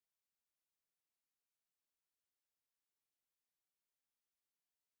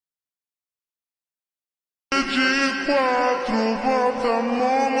quatro, bota a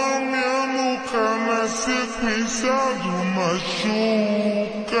mão na minha nuca, na sequência do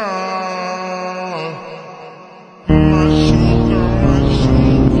machuca. Machuca,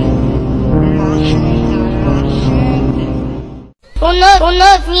 machuca, machuca, machuca. O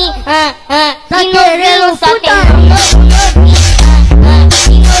novinho, tá querendo puta.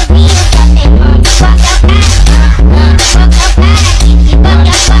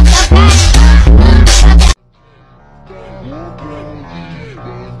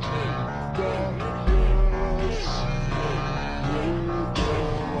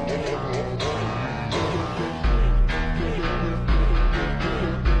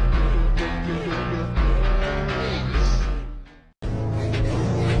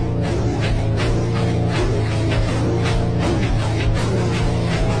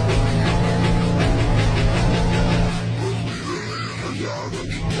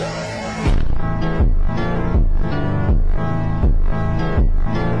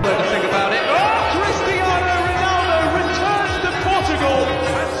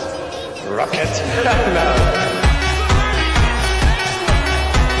 Rocket. No.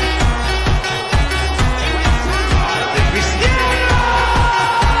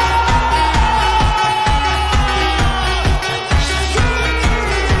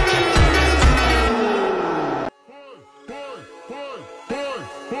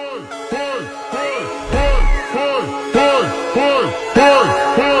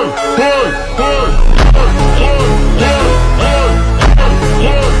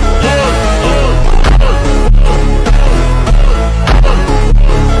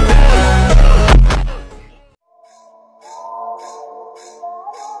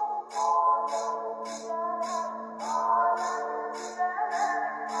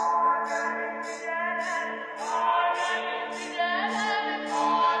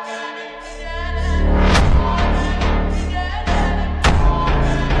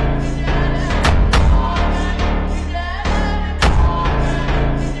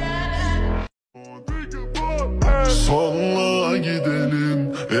 Solla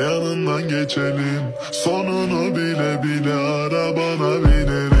gidelim, yanından geçelim, sonunu bile bile arabana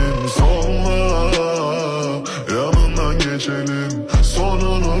binerim. Solla, yanından geçelim,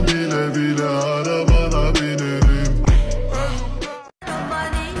 sonunu bile bile arabana binerim.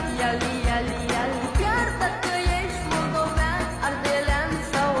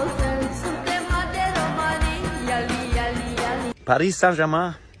 Paris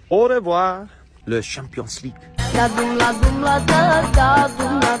Saint-Germain, au revoir, le Champions League. La dum la dum la da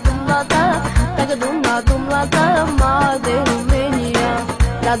dum la dum la da taga dum la da Mother Romania.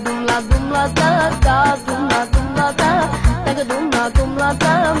 La dum la da dum la da taga dum la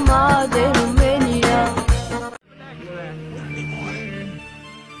da Mother Romania.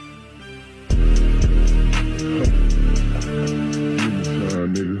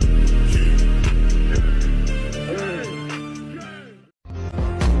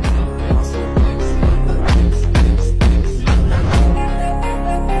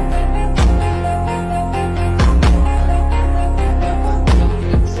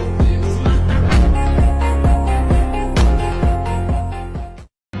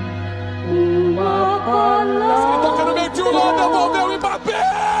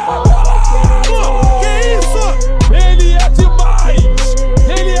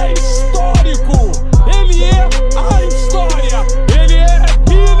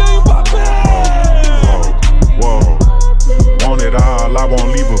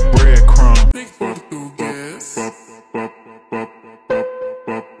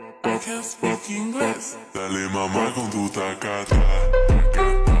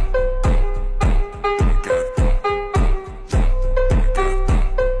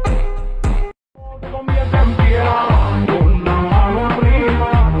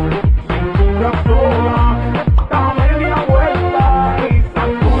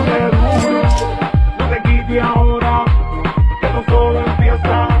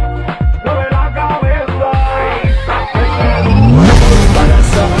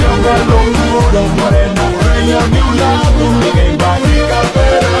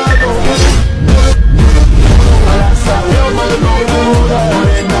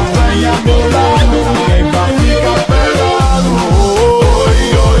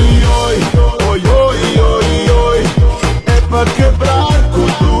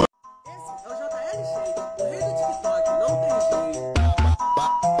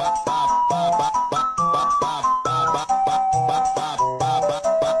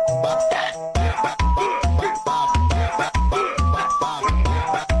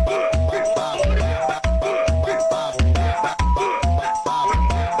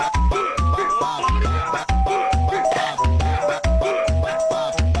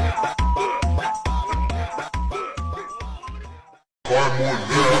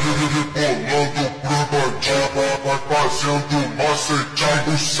 rebolando pro bandido, vai fazendo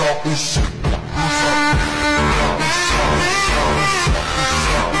macete, puxa.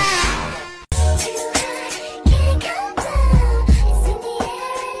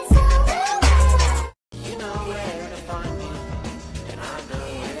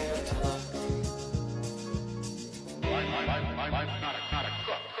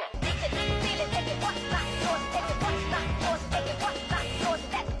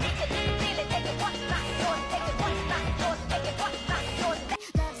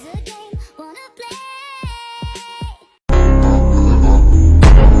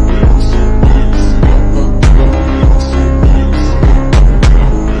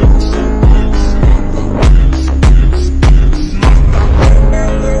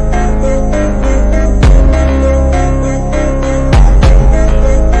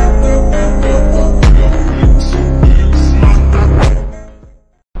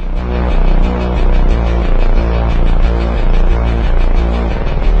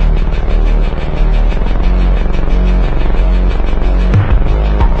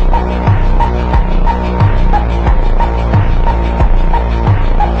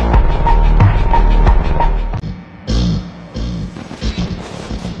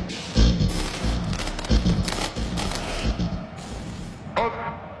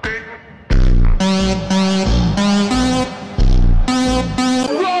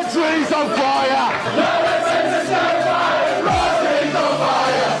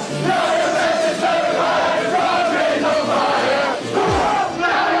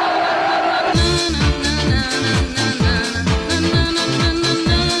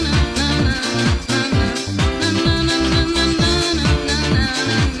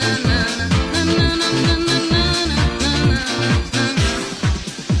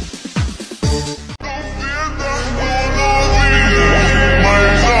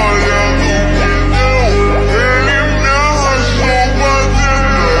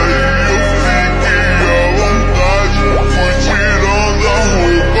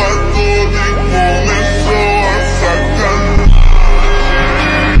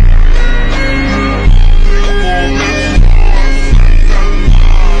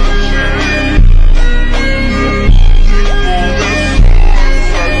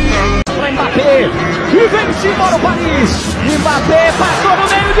 E vem em cima o Paris. Mbappé passou no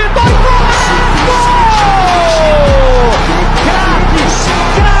meio de dois. Gol! Craque!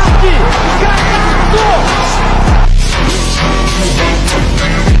 Craque! Cracaço!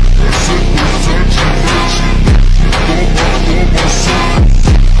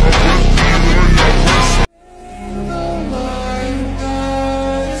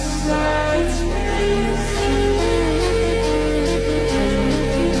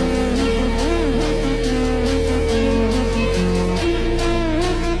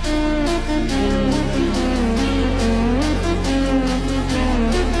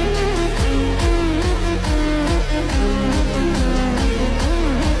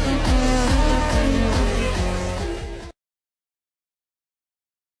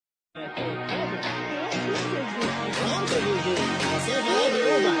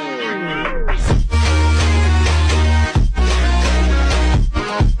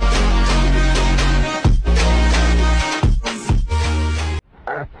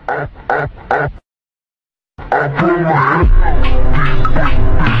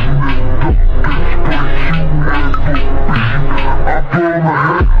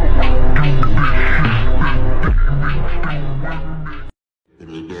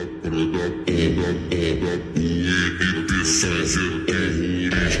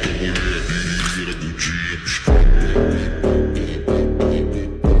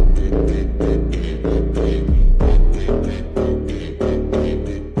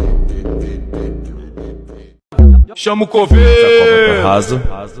 Chama o coveiro. Essa cova tá rasa,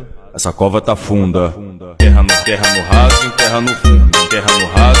 essa cova tá funda. Enterra no raso, enterra no fundo. Enterra no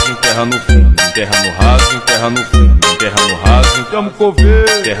raso, enterra no fundo. Enterra no raso, enterra no fundo. Enterra no raso, chama o coveiro.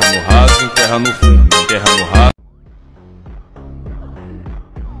 Enterra no raso, enterra no fundo. Enterra no raso.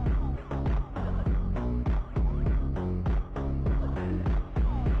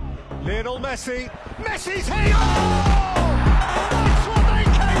 Lionel Messi. Messi's here! That's what they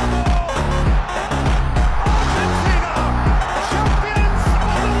came for! Argentina, champions of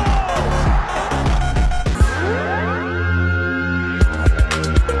the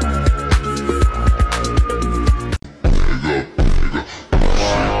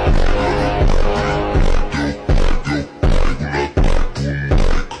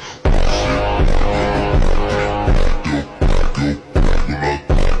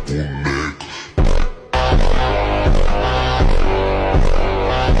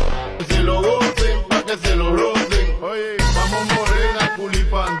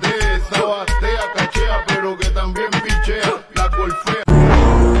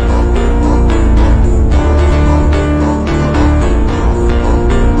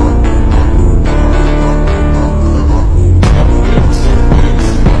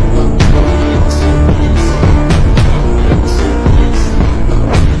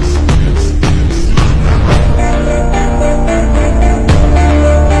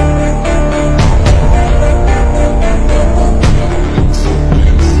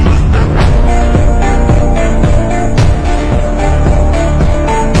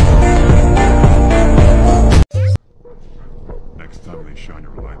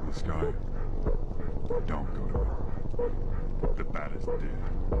the sky. Don't go to it. The bat is dead.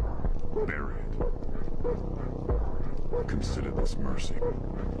 Bury it. Consider this mercy.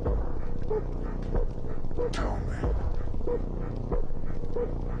 Tell me.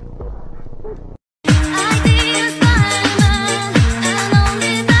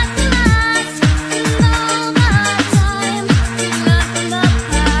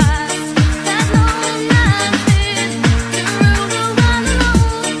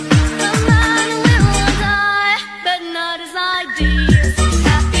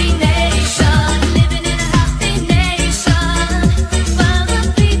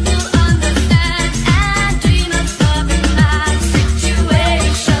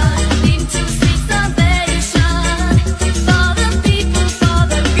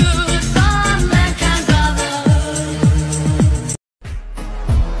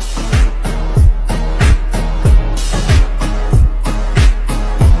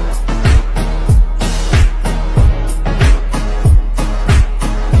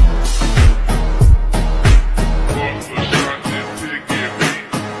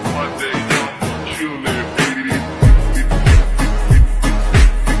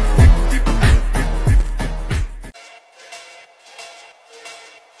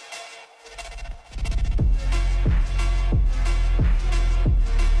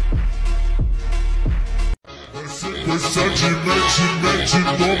 Mete,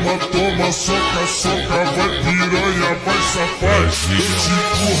 toma, toma, soca, soca, vai piranha, vai safaz, eu te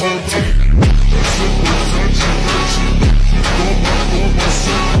empurro na mete, toma, toma,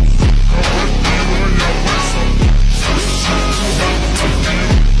 soca, vai piranha, vai safaz, eu te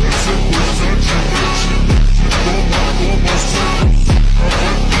empurro na mete, toma, toma, soca,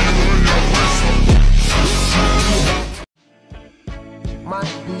 vai piranha, vai safaz, eu te empurro.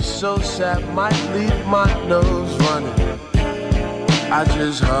 Might be so sad, might leave my nose running. I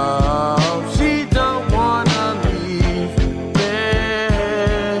just hope